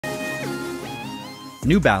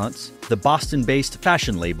New Balance, the Boston-based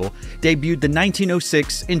fashion label, debuted the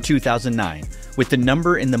 1906 in 2009, with the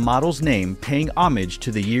number in the model's name paying homage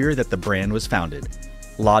to the year that the brand was founded.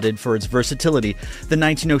 Lauded for its versatility, the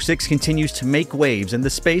 1906 continues to make waves in the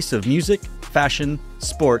space of music, fashion,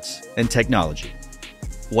 sports, and technology.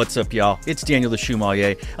 What's up, y'all? It's Daniel the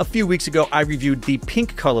Shoemmelier. A few weeks ago, I reviewed the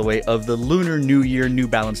pink colorway of the Lunar New Year New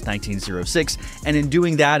Balance 1906, and in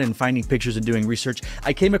doing that and finding pictures and doing research,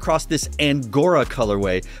 I came across this Angora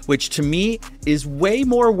colorway, which to me is way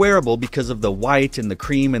more wearable because of the white and the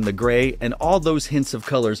cream and the gray and all those hints of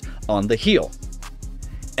colors on the heel.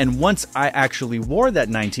 And once I actually wore that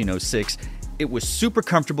 1906, it was super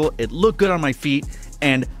comfortable, it looked good on my feet,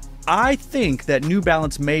 and I think that New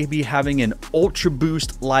Balance may be having an Ultra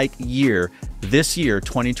Boost-like year this year,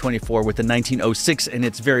 2024, with the 1906 and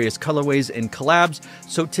its various colorways and collabs.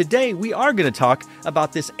 So today we are going to talk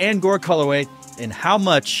about this Angora colorway and how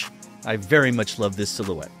much I very much love this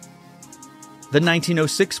silhouette. The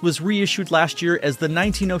 1906 was reissued last year as the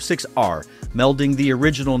 1906R, melding the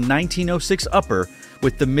original 1906 upper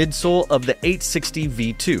with the midsole of the 860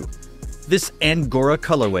 V2. This Angora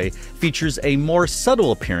colorway features a more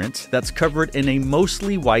subtle appearance that's covered in a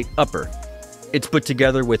mostly white upper. It's put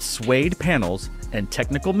together with suede panels and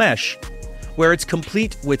technical mesh, where it's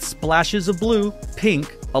complete with splashes of blue,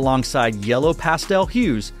 pink, alongside yellow pastel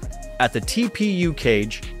hues at the TPU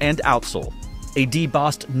cage and outsole. A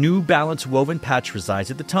debossed New Balance woven patch resides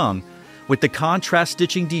at the tongue, with the contrast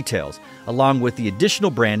stitching details, along with the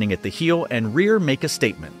additional branding at the heel and rear make a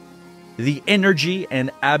statement. The Energy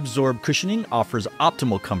and Absorb cushioning offers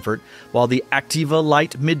optimal comfort, while the Activa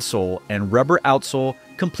Light midsole and rubber outsole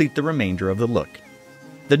complete the remainder of the look.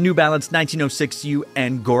 The New Balance 1906U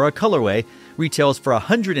Angora colorway retails for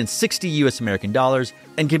 $160 US American dollars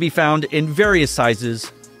and can be found in various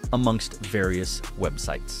sizes amongst various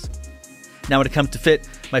websites. Now when it comes to fit,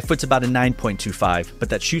 my foot's about a 9.25, but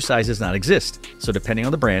that shoe size does not exist. So depending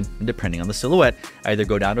on the brand and depending on the silhouette, either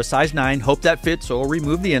go down to a size 9, hope that fits, or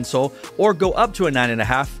remove the insole, or go up to a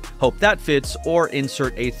 9.5, hope that fits, or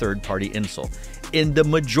insert a third-party insole. In the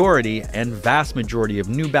majority and vast majority of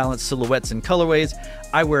New Balance silhouettes and colorways,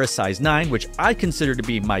 I wear a size 9, which I consider to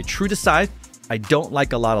be my true to size. I don't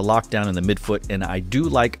like a lot of lockdown in the midfoot, and I do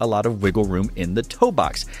like a lot of wiggle room in the toe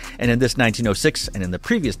box. And in this 1906 and in the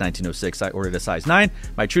previous 1906, I ordered a size 9,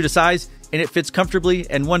 my true to size, and it fits comfortably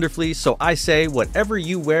and wonderfully. So I say whatever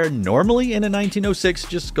you wear normally in a 1906,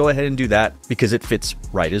 just go ahead and do that because it fits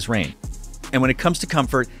right as rain. And when it comes to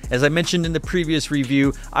comfort, as I mentioned in the previous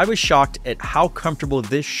review, I was shocked at how comfortable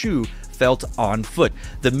this shoe felt on foot.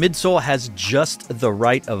 The midsole has just the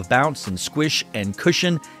right of bounce and squish and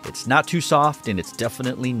cushion. It's not too soft and it's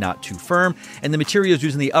definitely not too firm. And the materials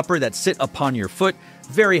used in the upper that sit upon your foot,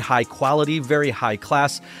 very high quality, very high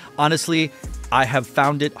class. Honestly, I have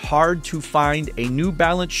found it hard to find a New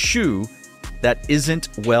Balance shoe that isn't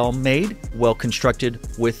well made, well constructed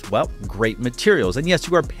with, well, great materials. And yes,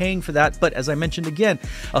 you are paying for that, but as I mentioned again,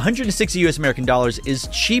 160 US American dollars is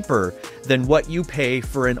cheaper than what you pay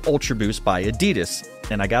for an Ultra Boost by Adidas.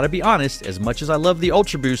 And I gotta be honest, as much as I love the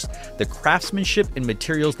Ultra Boost, the craftsmanship and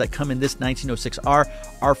materials that come in this 1906R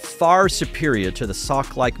are far superior to the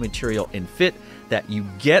sock-like material and fit that you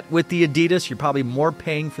get with the Adidas. You're probably more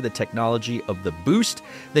paying for the technology of the Boost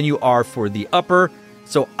than you are for the upper.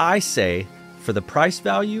 So I say, for the price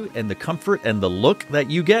value and the comfort and the look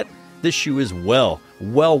that you get, this shoe is well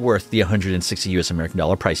worth the 160 US American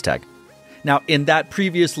dollar price tag. Now, in that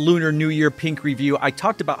previous Lunar New Year pink review, I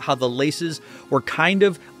talked about how the laces were kind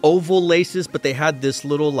of oval laces, but they had this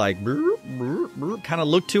little like kind of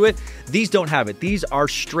look to it. These don't have it. These are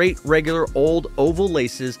straight, regular, old oval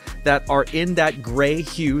laces that are in that gray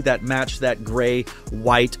hue that match that gray,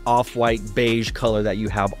 white, off-white, beige color that you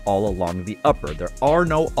have all along the upper. There are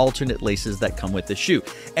no alternate laces that come with the shoe.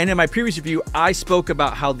 And in my previous review, I spoke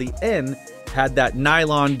about how the N had that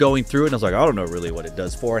nylon going through it, and I was like, I don't know really what it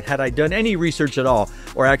does for it. Had I done any research at all,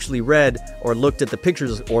 or actually read or looked at the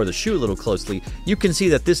pictures or the shoe a little closely, you can see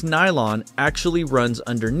that this nylon actually runs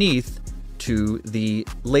underneath to the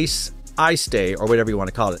lace eye stay, or whatever you want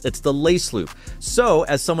to call it. It's the lace loop. So,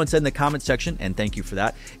 as someone said in the comment section, and thank you for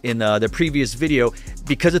that, in the previous video,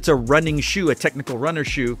 because it's a running shoe, a technical runner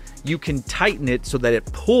shoe, you can tighten it so that it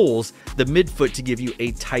pulls the midfoot to give you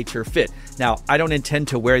a tighter fit. Now, I don't intend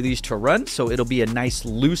to wear these to run, so it'll be a nice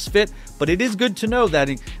loose fit, but it is good to know that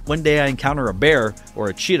one day I encounter a bear or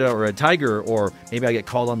a cheetah or a tiger, or maybe I get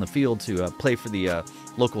called on the field to play for the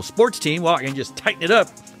local sports team, well, I can just tighten it up.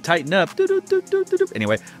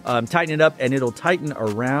 Anyway, tighten it up and it'll tighten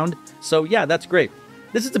around. So yeah, that's great.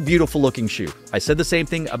 This is a beautiful looking shoe. I said the same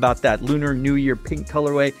thing about that Lunar New Year pink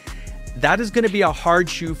colorway. that is going to be a hard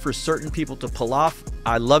shoe for certain people to pull off.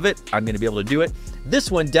 I love it. I'm going to be able to do it.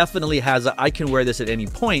 This one definitely has I can wear this at any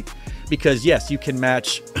point, because yes, you can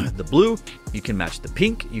match the blue, you can match the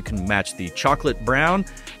pink, you can match the chocolate brown,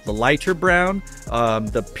 the lighter brown,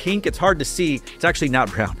 the pink. It's hard to see. It's actually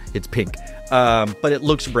not brown. It's pink, but it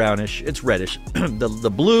looks brownish. It's reddish.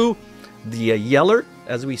 the blue, the yeller,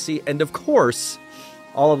 as we see, and of course,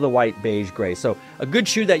 all of the white, beige, gray. So a good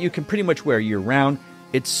shoe that you can pretty much wear year round.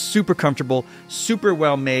 It's super comfortable, super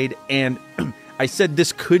well made, and I said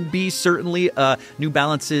this could be certainly New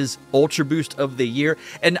Balance's Ultra Boost of the year.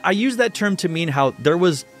 And I use that term to mean how there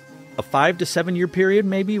was a 5 to 7 year period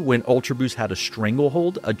maybe when Ultra Boost had a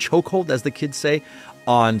stranglehold, a chokehold, as the kids say,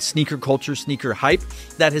 on sneaker culture, sneaker hype.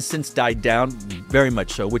 That has since died down, very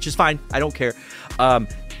much so, which is fine. I don't care.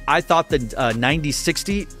 I thought the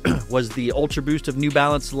 9060 was the Ultra Boost of New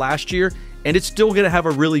Balance last year, and it's still going to have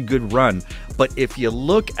a really good run. But if you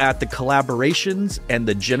look at the collaborations and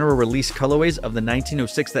the general release colorways of the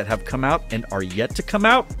 1906 that have come out and are yet to come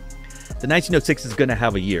out, the 1906 is going to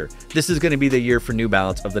have a year. This is going to be the year for New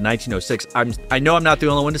Balance of the 1906. I know I'm not the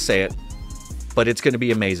only one to say it, but it's going to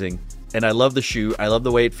be amazing. And I love the shoe. I love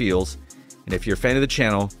the way it feels. And if you're a fan of the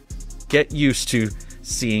channel, get used to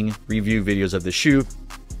seeing review videos of the shoe,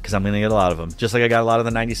 because I'm going to get a lot of them. Just like I got a lot of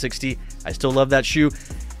the 9060. I still love that shoe.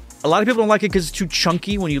 A lot of people don't like it because it's too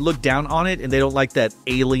chunky when you look down on it, and they don't like that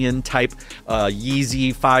alien type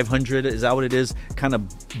Yeezy 500, is that what it is? Kind of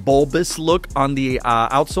bulbous look on the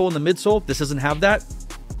outsole and the midsole. This doesn't have that.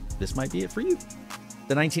 This might be it for you.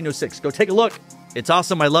 The 1906. Go take a look. It's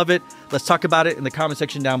awesome. I love it. Let's talk about it in the comment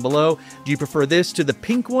section down below. Do you prefer this to the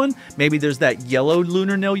pink one? Maybe there's that yellow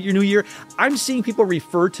Lunar New Year. I'm seeing people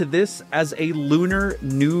refer to this as a Lunar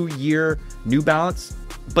New Year New Balance,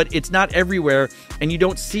 but it's not everywhere, and you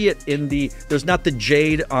don't see it in there's not the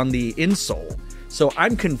jade on the insole. So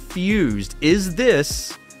I'm confused. Is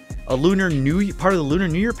this a part of the Lunar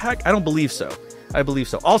New Year pack? I don't believe so. I believe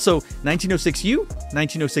so. Also, 1906U,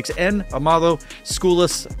 1906N, Amado, school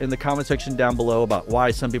us in the comment section down below about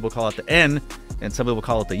why some people call it the N and some people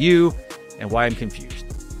call it the U, and why I'm confused.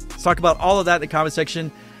 Let's talk about all of that in the comment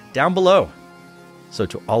section down below. So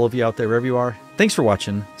to all of you out there, wherever you are, thanks for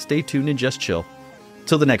watching. Stay tuned and just chill.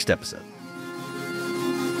 Till the next episode.